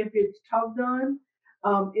 if it's tugged on,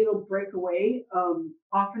 it'll break away.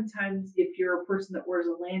 Oftentimes, if you're a person that wears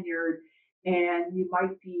a lanyard and you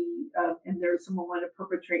might be, and there's someone want to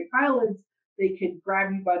perpetrate violence, they can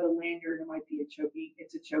grab you by the lanyard. It might be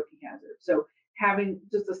it's a choking hazard. So having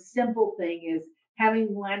just a simple thing is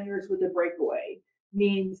having lanyards with a breakaway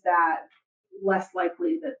means that less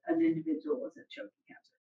likely that an individual is a choking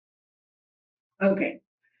hazard. Okay.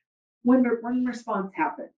 When response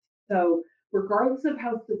happens. So regardless of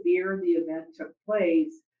how severe the event took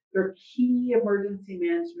place, there are key emergency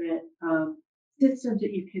management systems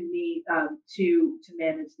that you can meet to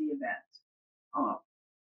manage the event.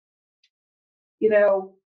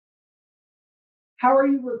 How are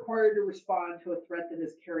you required to respond to a threat that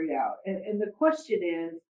is carried out? And the question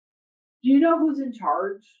is, do you know who's in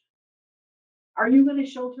charge? Are you going to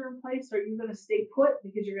shelter in place? Are you going to stay put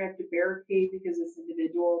because you're going to have to barricade because this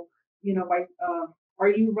individual, are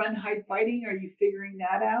you run, hide, fighting? Are you figuring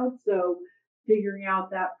that out? So figuring out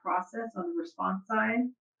that process on the response side.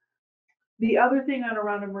 The other thing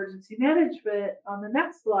around emergency management on the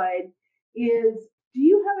next slide is, do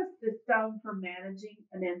you have a system for managing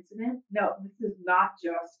an incident? No, this is not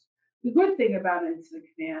just the good thing about incident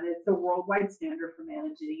command. It's the worldwide standard for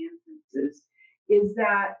managing instances, is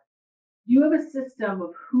that you have a system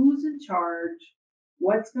of who's in charge,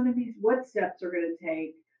 what steps are going to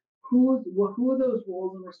take, who are those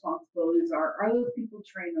roles and responsibilities are those people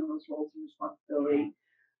trained on those roles and responsibility.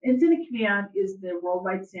 Incident command is the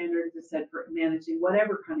worldwide standard, as I said, for managing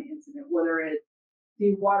whatever kind of incident, whether it's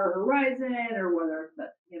Deepwater Horizon or whether it's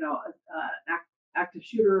active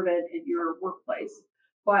shooter event in your workplace.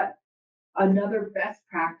 But another best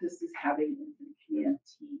practice is having an incident command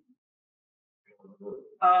team.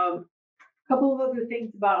 A couple of other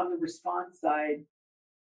things about on the response side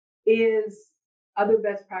is other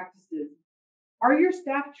best practices. Are your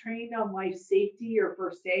staff trained on life safety or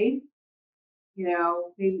first aid?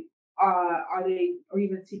 Maybe are they, or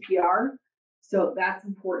even CPR? So that's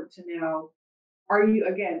important to know. Are you,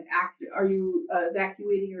 again,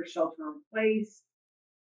 evacuating or shelter in place?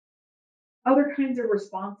 Other kinds of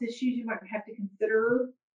response issues you might have to consider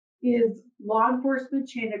is law enforcement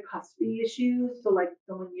chain of custody issues. So like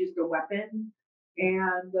someone used a weapon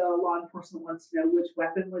and the law enforcement wants to know which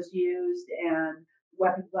weapon was used and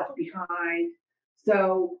weapons left behind.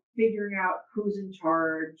 So figuring out who's in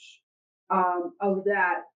charge of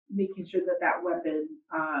that, making sure that that weapon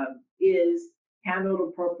is handled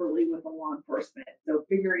appropriately with the law enforcement. So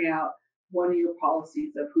figuring out one of your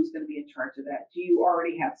policies of who's going to be in charge of that. Do you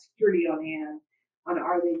already have security on hand? On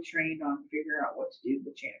are they trained on figuring out what to do with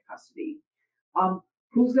the chain of custody?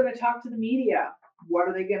 Who's going to talk to the media? What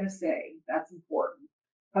are they going to say? That's important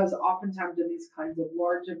because oftentimes in these kinds of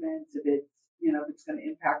large events, if it's if it's going to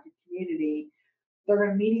impact the community,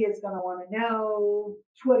 media is going to want to know.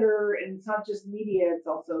 Twitter, and it's not just media; it's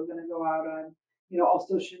also going to go out on all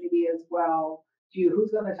social media as well.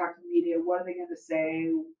 Who's going to talk to the media? What are they going to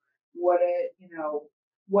say? What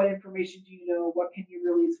information do you know? What can you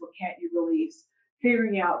release? What can't you release?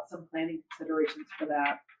 Figuring out some planning considerations for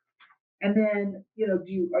that. And then, are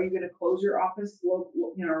you going to close your office, or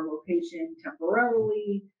location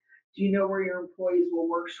temporarily? Do you know where your employees will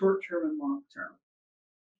work short term and long term?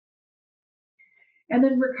 And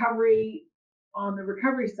then recovery, on the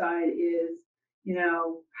recovery side is,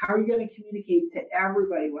 how are you going to communicate to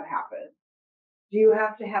everybody what happened? Do you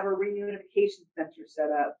have to have a reunification center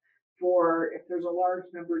set up for if there's a large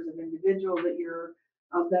numbers of individuals that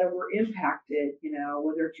were impacted,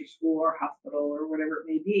 whether it's your school or hospital or whatever it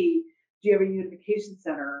may be? Do you have a unification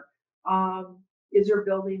center? Is there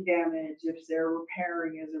building damage? If they're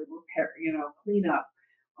repairing, is there cleanup?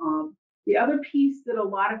 The other piece that a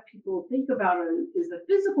lot of people think about is the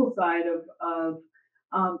physical side of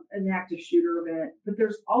an active shooter event, but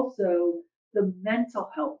there's also the mental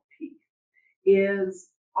health piece.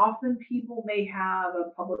 Is often people may have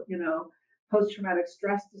a post-traumatic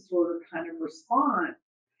stress disorder kind of response,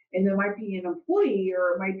 and there might be an employee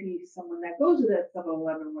or it might be someone that goes to that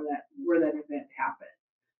 7-Eleven where that event happened.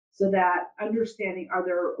 So that understanding, are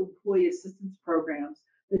there employee assistance programs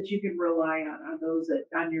that you can rely on those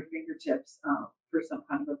on your fingertips for some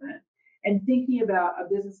kind of event, and thinking about a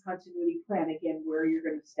business continuity plan again, where you're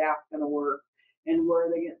going to staff going to work, and where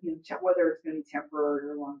they whether it's going to be temporary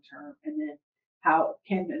or long term, and then how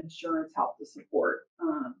can insurance help to support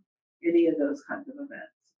any of those kinds of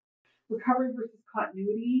events. Recovery versus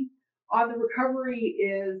continuity. On the recovery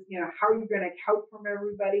is, how are you going to account from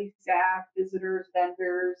everybody, staff, visitors,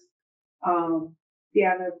 vendors,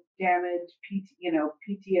 damage,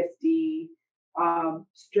 PTSD,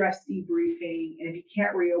 stress debriefing, and if you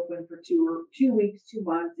can't reopen for 2 weeks, 2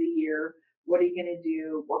 months, a year, what are you going to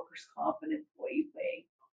do? Workers' comp and employee pay.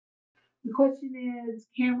 The question is,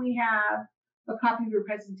 can we have a copy of your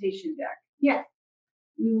presentation deck? Yes,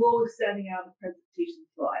 we will be sending out the presentation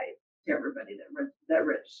slide to everybody that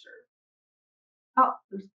registered. Oh,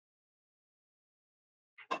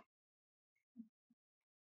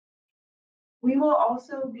 we will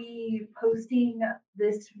also be posting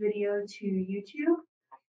this video to YouTube.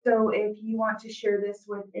 So if you want to share this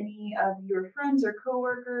with any of your friends or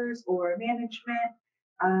coworkers or management,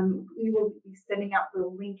 we will be sending out the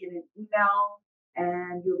link in an email,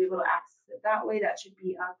 and you'll be able to access it that way. That should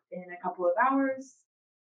be up in a couple of hours.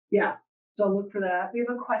 Yeah, so look for that. We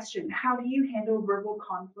have a question. How do you handle verbal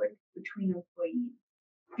conflict between employees?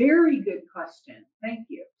 Very good question. Thank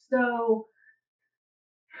you. So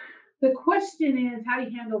the question is, how do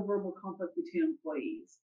you handle verbal conflict between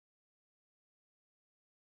employees?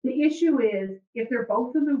 The issue is, if they're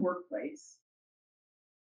both in the workplace,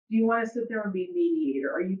 do you want to sit there and be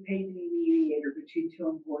mediator? Are you paid to be mediator between two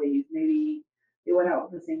employees? Maybe they went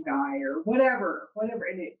out with the same guy or whatever,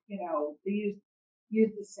 and they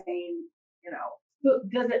use the same, so it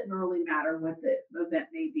doesn't really matter what the event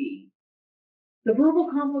may be. The verbal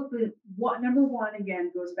conflict, number one,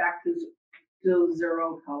 again, goes back to the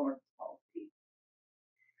zero tolerance policy.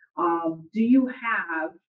 Do you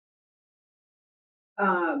have,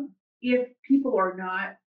 if people are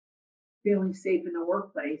not feeling safe in the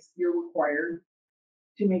workplace, you're required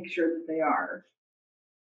to make sure that they are.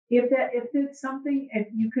 If it's something, if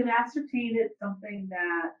you can ascertain it's something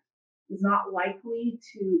that is not likely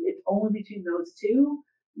to, it's only between those two,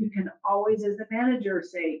 you can always, as the manager,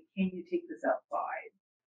 say, can you take this outside?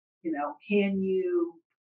 Can you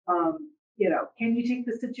take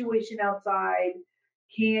the situation outside?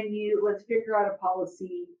 Let's figure out a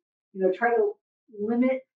policy, try to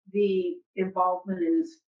limit the involvement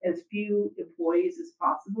as few employees as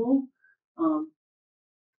possible.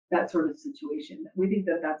 That sort of situation. We think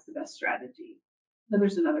that that's the best strategy. Then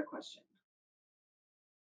there's another question.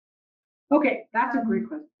 Okay, that's a great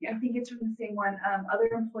question. Yeah. I think it's from the same one. Other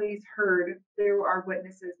employees heard there are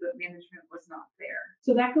witnesses, but management was not there.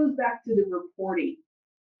 So that goes back to the reporting.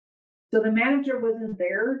 So the manager wasn't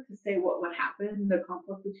there to say what would happen, the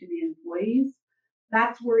conflict between the employees.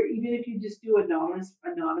 That's where, even if you just do anonymous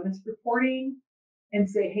reporting and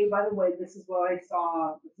say, hey, by the way, this is what I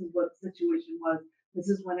saw, this is what the situation was, this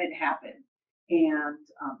is when it happened, and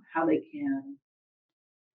how they can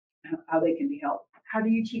be helped. How do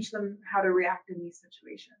you teach them how to react in these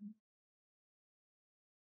situations?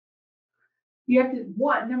 You have to,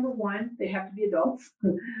 number one, they have to be adults.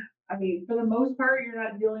 I mean, for the most part, you're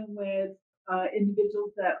not dealing with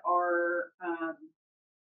individuals that are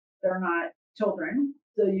they're not children,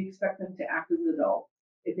 so you expect them to act as adults.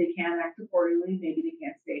 If they can't act accordingly, maybe they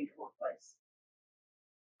can't stay in your workplace.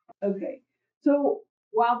 Okay, so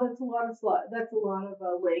while that's a lot of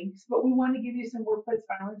links, but we want to give you some workplace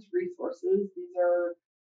violence resources. These are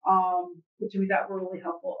which we thought were really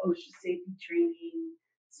helpful. OSHA safety training,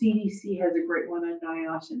 CDC has a great one on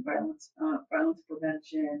NIOSH and violence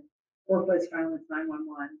prevention, workplace violence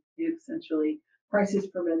 911, essentially crisis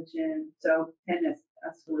prevention. So and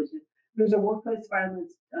escalation. There's a workplace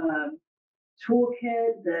violence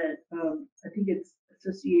toolkit that I think it's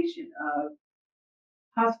Association of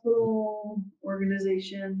Hospital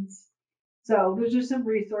Organizations. So those are some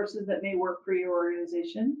resources that may work for your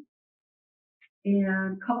organization.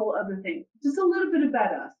 And a couple other things, just a little bit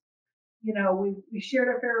about us. You know, we shared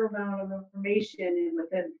a fair amount of information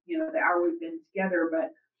within, you know, the hour we've been together,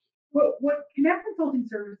 but what Connect Consulting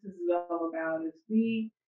Services is all about is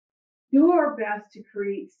we do our best to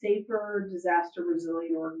create safer, disaster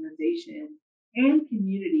resilient organizations and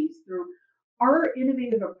communities through our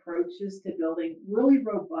innovative approaches to building really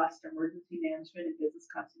robust emergency management and business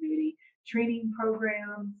continuity training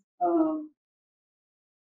programs.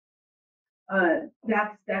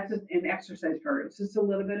 That's an exercise program. So it's a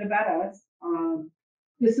little bit about us.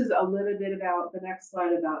 This is a little bit about the next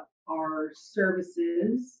slide about our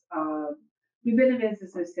services. We've been in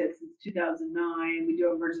business, as I said, since 2009. We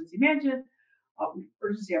do emergency management,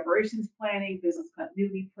 emergency operations planning, business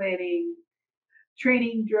continuity planning,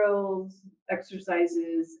 training drills,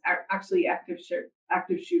 exercises, actually active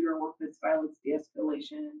shooter and workplace violence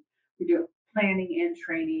de-escalation. We do planning and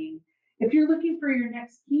training. If you're looking for your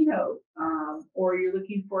next keynote or you're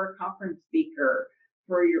looking for a conference speaker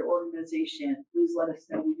for your organization, please let us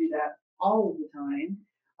know. We do that all the time.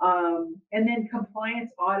 And then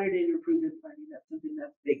compliance, audit, and improvement planning. That's something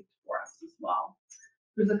that's big for us as well.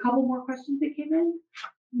 There's a couple more questions that came in.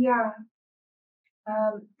 Yeah.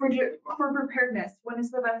 For preparedness, when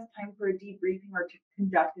is the best time for a debriefing or to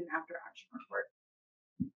conduct an after action report?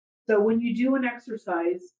 So when you do an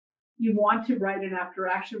exercise, you want to write an after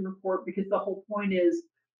action report because the whole point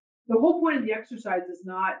of the exercise is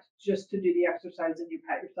not just to do the exercise and you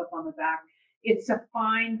pat yourself on the back. It's to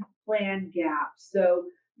find plan gaps. So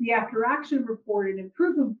the after action report and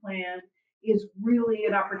improvement plan is really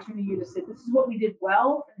an opportunity to say, this is what we did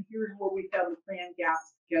well, and here's where we found the plan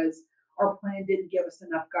gaps because our plan didn't give us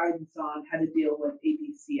enough guidance on how to deal with A,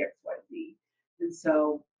 B, C, X, Y, Z. And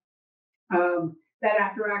so that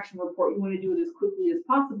after action report, you want to do it as quickly as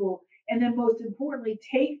possible. And then most importantly,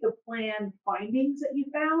 take the plan findings that you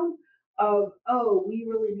found of, oh, we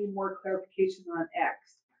really need more clarification on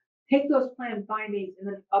X. Take those plan findings and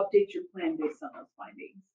then update your plan based on those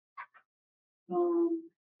findings.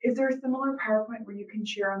 Is there a similar PowerPoint where you can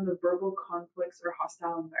share on the verbal conflicts or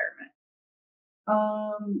hostile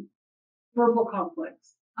environment? Verbal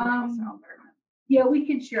conflicts. Hostile environment. Yeah, we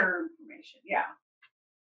can share our information. Yeah.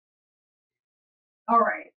 All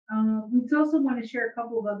right. We also want to share a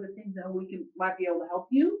couple of other things that might be able to help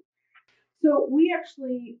you. So we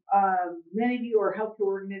actually, many of you are healthcare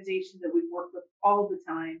organizations that we work with all the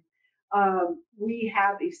time. We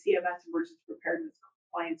have a CMS Emergency Preparedness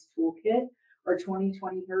Compliance Toolkit, our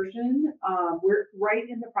 2020 version. We're right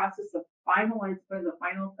in the process of finalizing the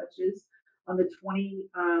final touches on the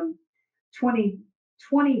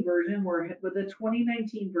 2020 version. We're with the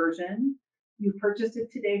 2019 version. You purchase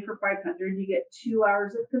it today for $500. You get 2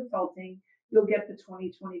 hours of consulting. You'll get the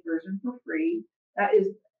 2020 version for free. That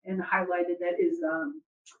is, and highlighted, that is,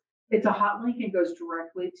 it's a hot link and goes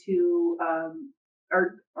directly to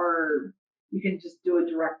our, you can just do a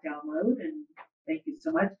direct download, and thank you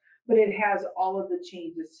so much. But it has all of the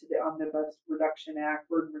changes to the Omnibus Reduction Act,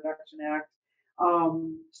 Burden Reduction Act,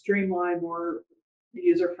 streamline, more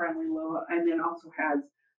user-friendly law, and then also has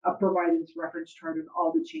a providence reference chart and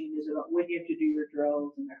all the changes about when you have to do your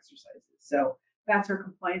drills and exercises. So that's our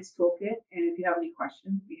compliance toolkit. And if you have any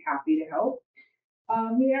questions, be happy to help.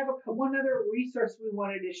 We have one other resource we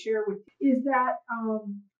wanted to share with you is that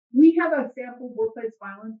we have a sample workplace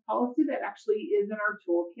violence policy that actually is in our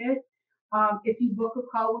toolkit. If you book a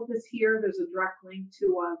call with us here, there's a direct link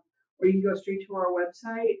to where you can go straight to our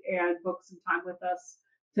website and book some time with us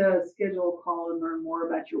to schedule a call and learn more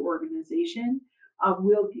about your organization.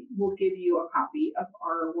 We'll give you a copy of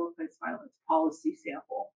our workplace violence policy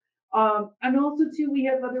sample. And also too, we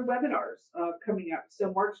have other webinars coming up.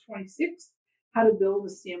 So March 26th, how to build a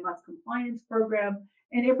CMS compliance program.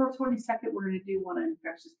 And April 22nd, we're going to do one on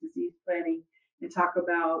infectious disease planning and talk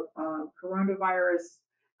about coronavirus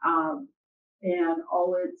and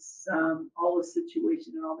all the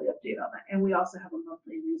situation and all the update on that. And we also have a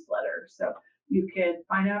monthly newsletter, so you can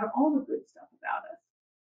find out all the good stuff about us.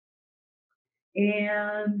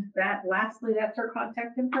 And lastly, that's our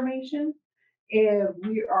contact information. And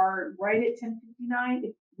we are right at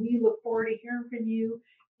 10:59. We look forward to hearing from you.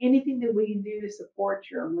 Anything that we can do to support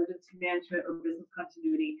your emergency management or business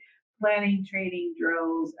continuity, planning, training,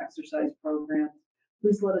 drills, exercise programs,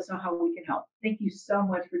 please let us know how we can help. Thank you so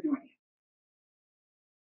much for joining us.